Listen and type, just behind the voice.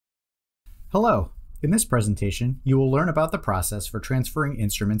Hello! In this presentation, you will learn about the process for transferring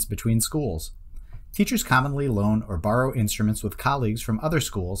instruments between schools. Teachers commonly loan or borrow instruments with colleagues from other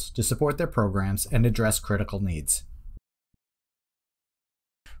schools to support their programs and address critical needs.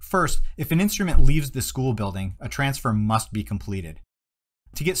 First, if an instrument leaves the school building, a transfer must be completed.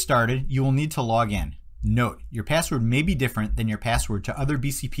 To get started, you will need to log in. Note, your password may be different than your password to other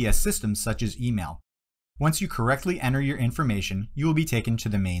BCPS systems such as email. Once you correctly enter your information, you will be taken to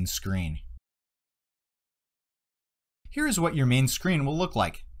the main screen. Here is what your main screen will look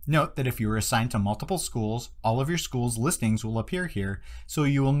like. Note that if you are assigned to multiple schools, all of your school's listings will appear here, so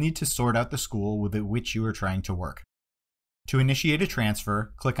you will need to sort out the school with which you are trying to work. To initiate a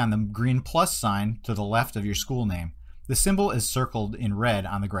transfer, click on the green plus sign to the left of your school name. The symbol is circled in red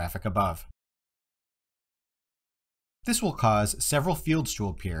on the graphic above. This will cause several fields to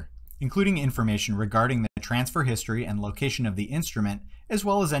appear, including information regarding the transfer history and location of the instrument, as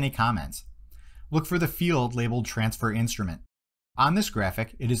well as any comments. Look for the field labeled Transfer Instrument. On this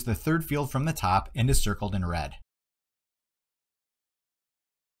graphic, it is the third field from the top and is circled in red.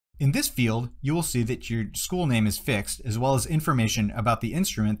 In this field, you will see that your school name is fixed, as well as information about the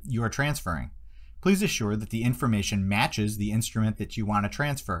instrument you are transferring. Please assure that the information matches the instrument that you want to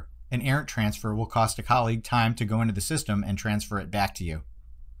transfer. An errant transfer will cost a colleague time to go into the system and transfer it back to you.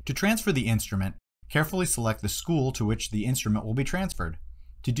 To transfer the instrument, carefully select the school to which the instrument will be transferred.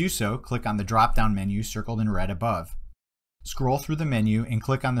 To do so, click on the drop-down menu circled in red above. Scroll through the menu and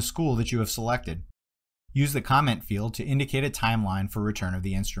click on the school that you have selected. Use the comment field to indicate a timeline for return of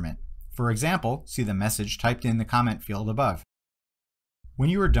the instrument. For example, see the message typed in the comment field above. When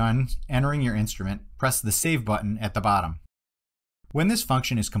you are done entering your instrument, press the Save button at the bottom. When this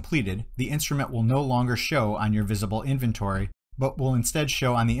function is completed, the instrument will no longer show on your visible inventory, but will instead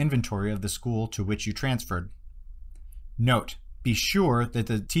show on the inventory of the school to which you transferred. Note: be sure that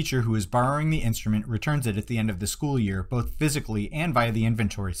the teacher who is borrowing the instrument returns it at the end of the school year, both physically and via the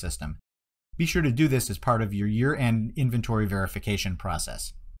inventory system. Be sure to do this as part of your year-end inventory verification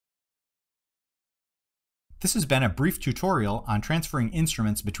process. This has been a brief tutorial on transferring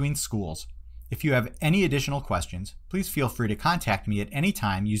instruments between schools. If you have any additional questions, please feel free to contact me at any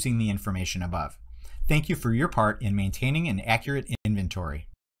time using the information above. Thank you for your part in maintaining an accurate inventory.